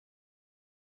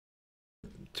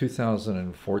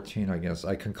2014, I guess,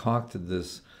 I concocted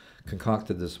this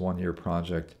 1 year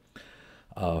project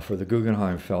for the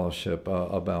Guggenheim Fellowship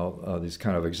about these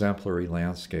kind of exemplary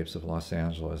landscapes of Los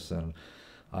Angeles. And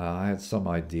I had some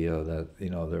idea that, you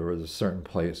know, there were certain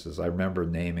places. I remember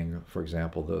naming, for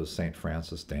example, the St.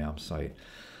 Francis Dam site,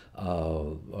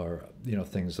 or, you know,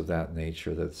 things of that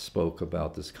nature that spoke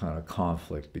about this kind of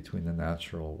conflict between the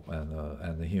natural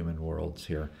and the human worlds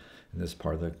here in this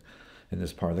part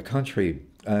of the country.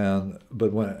 And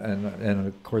but when and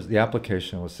of course the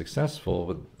application was successful,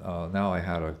 but now I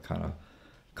had to kind of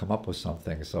come up with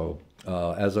something. So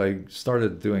as I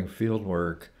started doing field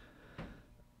work,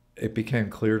 it became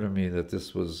clear to me that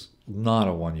this was not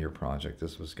a 1 year project.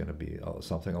 This was going to be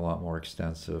something a lot more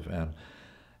extensive. And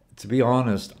to be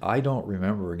honest, I don't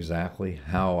remember exactly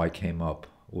how I came up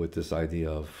with this idea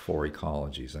of four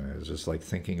ecologies. I mean, it was just like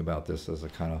thinking about this as a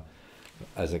kind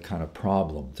of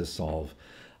problem to solve.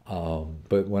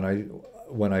 But when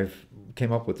I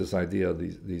came up with this idea,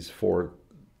 these four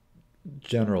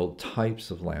general types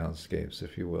of landscapes,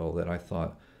 if you will, that I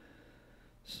thought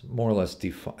more or less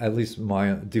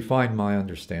defined my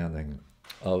understanding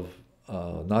of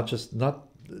not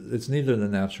it's neither the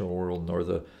natural world nor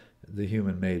the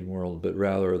human-made world, but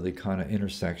rather the kind of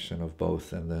intersection of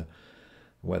both, and the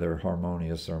whether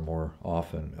harmonious or more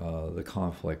often the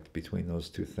conflict between those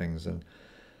two things. And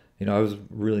you know, I was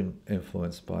really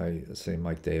influenced by, say,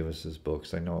 Mike Davis's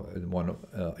books. I know in one,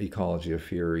 Ecology of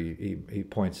Fear, he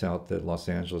points out that Los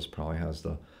Angeles probably has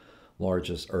the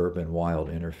largest urban wild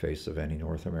interface of any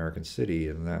North American city,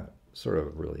 and that sort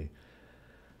of really,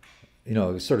 you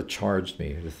know, it sort of charged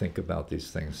me to think about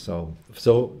these things. So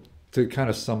to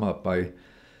kind of sum up, I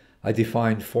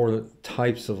defined four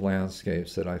types of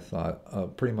landscapes that I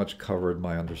thought pretty much covered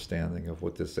my understanding of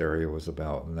what this area was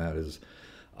about, and that is,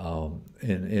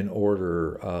 in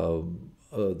order,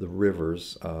 the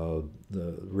rivers,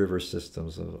 the river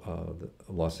systems of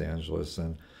Los Angeles.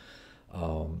 And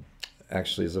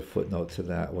actually, as a footnote to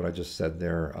that, what I just said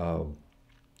there,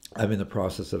 I'm in the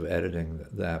process of editing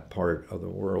that part of the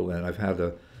world, and I've had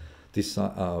to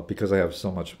decide, because I have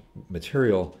so much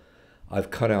material,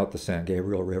 I've cut out the San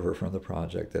Gabriel River from the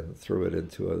project and threw it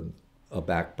into a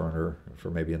back burner for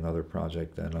maybe another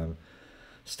project. And I'm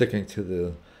sticking to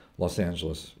the Los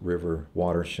Angeles River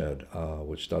watershed,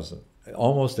 which doesn't,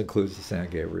 almost includes the San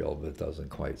Gabriel, but it doesn't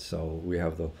quite. So we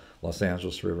have the Los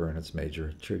Angeles River and its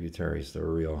major tributaries, the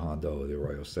Rio Hondo, the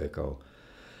Arroyo Seco,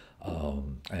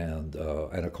 and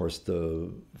of course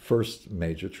the first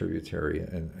major tributary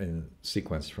in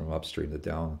sequence from upstream to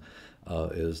down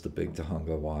is the Big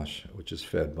Tahunga Wash, which is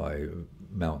fed by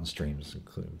mountain streams,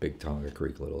 including Big Tonga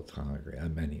Creek, Little Tonga Creek,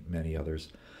 and many others.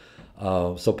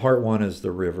 So part one is the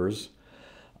rivers.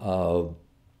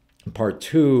 Part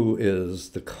two is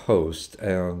the coast,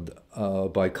 and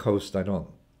by coast they're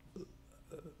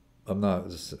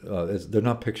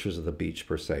not pictures of the beach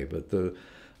per se, but the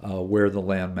where the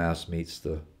landmass meets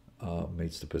the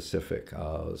Pacific.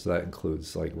 So that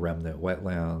includes like remnant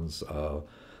wetlands,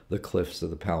 the cliffs of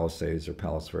the Palisades or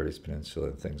Palos Verdes Peninsula,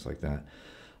 and things like that.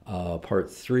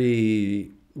 Part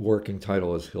three, working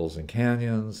title, is Hills and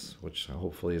Canyons, which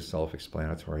hopefully is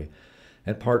self-explanatory.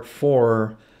 And part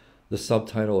four, the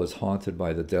subtitle is Haunted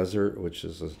by the Desert, which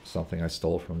is something I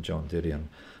stole from Joan Didion.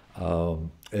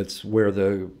 It's where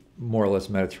the more or less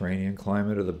Mediterranean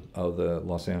climate of the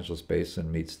Los Angeles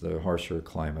basin meets the harsher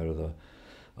climate of the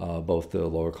both the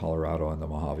Lower Colorado and the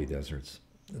Mojave deserts.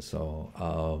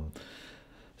 So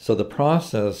the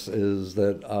process is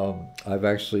that I've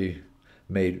actually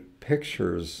made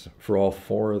pictures for all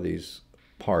four of these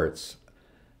parts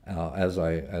as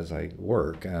I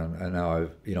work, and now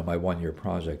I've, you know, my 1 year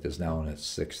project is now in its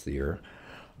 6th year,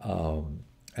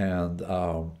 and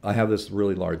I have this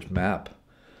really large map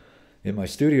in my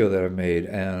studio that I've made,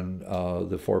 and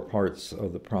the four parts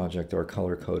of the project are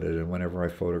color coded, and whenever I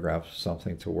photograph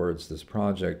something towards this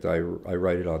project, I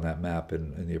write it on that map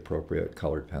in the appropriate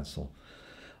colored pencil,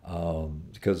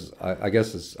 because I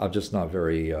guess I'm just not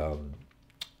very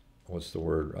what's the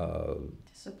word?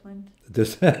 Disciplined.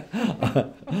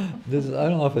 I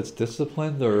don't know if it's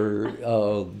disciplined or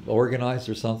organized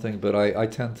or something, but I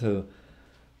tend to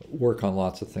work on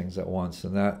lots of things at once,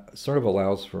 and that sort of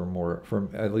allows for more,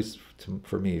 at least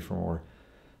for me, for more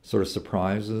sort of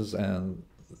surprises and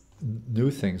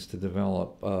new things to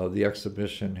develop. The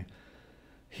exhibition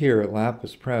here at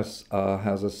Lapis Press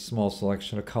has a small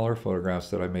selection of color photographs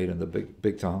that I made in the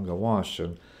Big Tahunga Wash,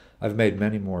 and I've made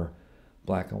many more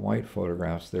black and white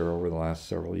photographs there over the last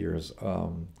several years.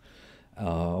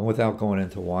 Without going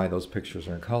into why those pictures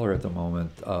are in color at the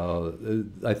moment,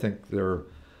 I think they're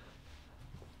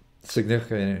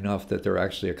significant enough that they're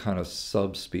actually a kind of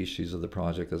subspecies of the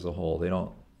project as a whole. They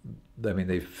don't, I mean,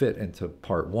 they fit into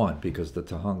part one because the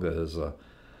Tahunga is a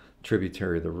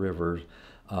tributary of the river,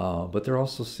 but there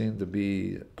also seem to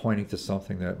be pointing to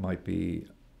something that might be,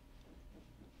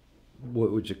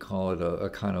 what would you call it, a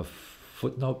kind of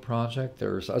footnote project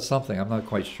or something. I'm not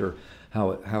quite sure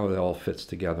how it all fits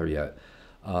together yet.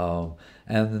 And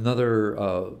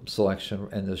another selection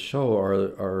in this show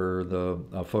are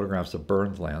the photographs of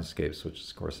burned landscapes, which is,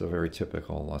 of course, a very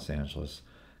typical Los Angeles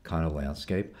kind of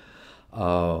landscape.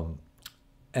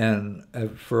 And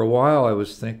for a while, I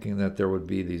was thinking that there would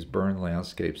be these burned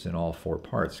landscapes in all four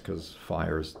parts because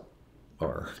fires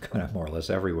are kind of more or less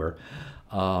everywhere.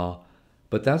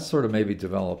 But that's sort of maybe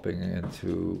developing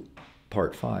into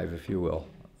part five, if you will,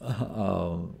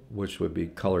 which would be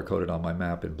color-coded on my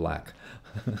map in black.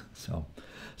 So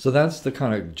that's the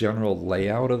kind of general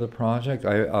layout of the project.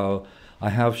 I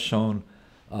have shown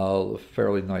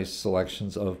fairly nice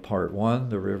selections of part one,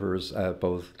 the rivers at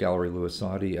both Gallery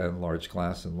Luisotti and Large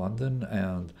Glass in London,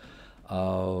 and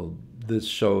this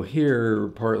show here,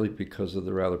 partly because of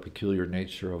the rather peculiar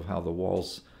nature of how the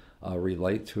walls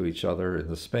relate to each other in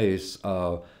the space.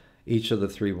 Each of the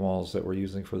three walls that we're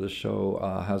using for the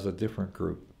show has a different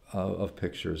group of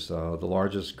pictures. The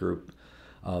largest group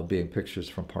being pictures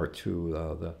from part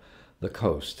two, the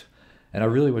coast. And I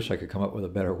really wish I could come up with a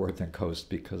better word than coast,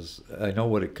 because I know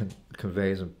what it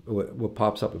conveys, and what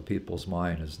pops up in people's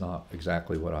mind is not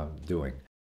exactly what I'm doing.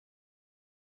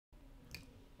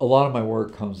 A lot of my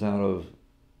work comes out of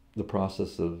the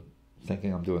process of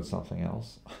thinking I'm doing something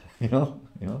else. You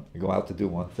go out to do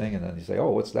one thing and then you say,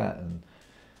 oh, what's that? And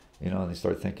and you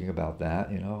start thinking about that.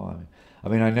 I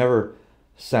mean, I never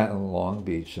sat in Long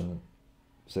Beach and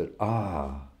said,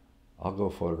 I'll go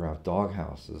photograph dog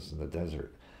houses in the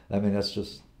desert. I mean, that's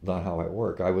just not how I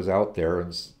work. I was out there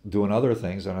and doing other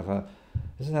things, and I thought,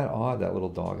 isn't that odd, that little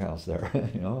doghouse there?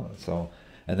 So,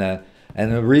 and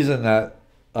the reason that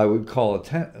I would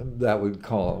that would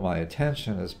call my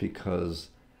attention is because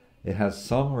it has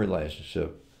some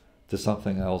relationship to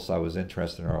something else I was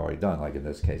interested in or already done, like in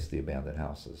this case, the abandoned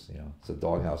houses. So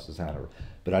dog houses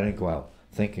but I didn't go out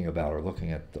thinking about or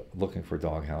looking for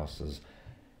dog houses.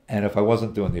 And if I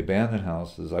wasn't doing the abandoned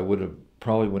houses, I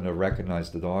probably wouldn't have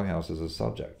recognized the dog house as a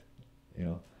subject.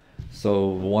 So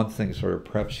one thing sort of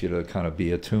preps you to kind of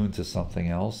be attuned to something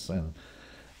else, and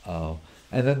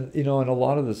then and a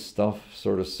lot of this stuff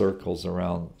sort of circles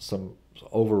around some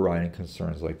overriding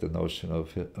concerns, like the notion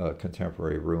of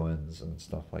contemporary ruins and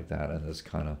stuff like that, and this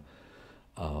kind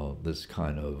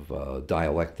of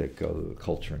dialectic of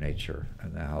culture nature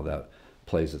and how that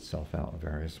plays itself out in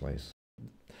various ways.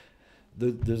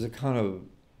 There's a kind of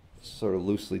sort of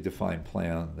loosely defined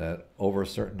plan that over a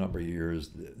certain number of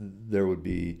years there would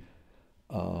be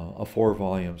a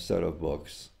 4-volume set of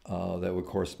books that would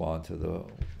correspond to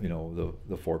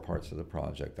the 4 parts of the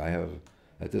project.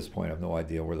 At this point, I have no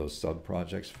idea where those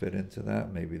sub-projects fit into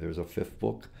that. Maybe there's a 5th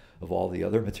book of all the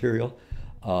other material.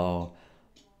 The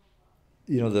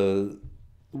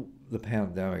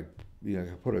pandemic,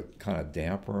 put a kind of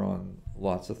damper on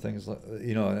lots of things.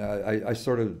 I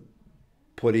sort of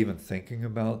put even thinking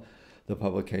about the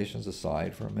publications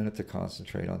aside for a minute to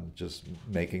concentrate on just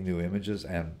making new images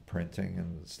and printing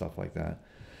and stuff like that.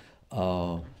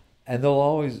 And they'll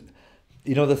always,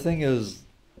 the thing is,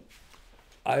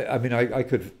 I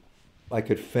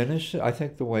could finish it. I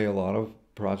think the way a lot of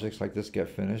projects like this get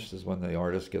finished is when the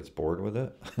artist gets bored with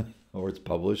it, or it's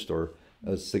published, or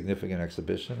a significant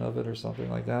exhibition of it, or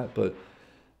something like that. But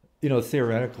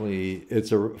theoretically,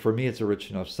 for me, it's a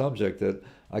rich enough subject that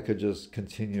I could just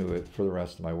continue it for the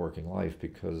rest of my working life,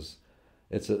 because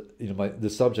the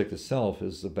subject itself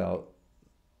is about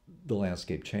the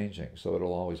landscape changing, so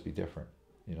it'll always be different.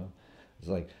 It's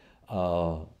like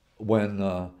when.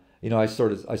 I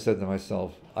said to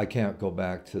myself, I can't go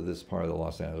back to this part of the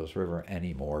Los Angeles River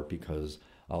anymore because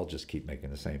I'll just keep making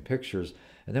the same pictures.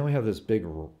 And then we have this big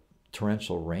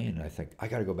torrential rain, and I think, I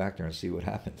got to go back there and see what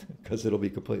happened, because it'll be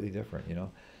completely different,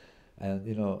 And,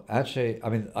 Ache, I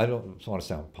mean, I don't want to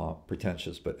sound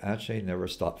pretentious, but Ache never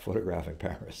stopped photographing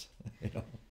Paris,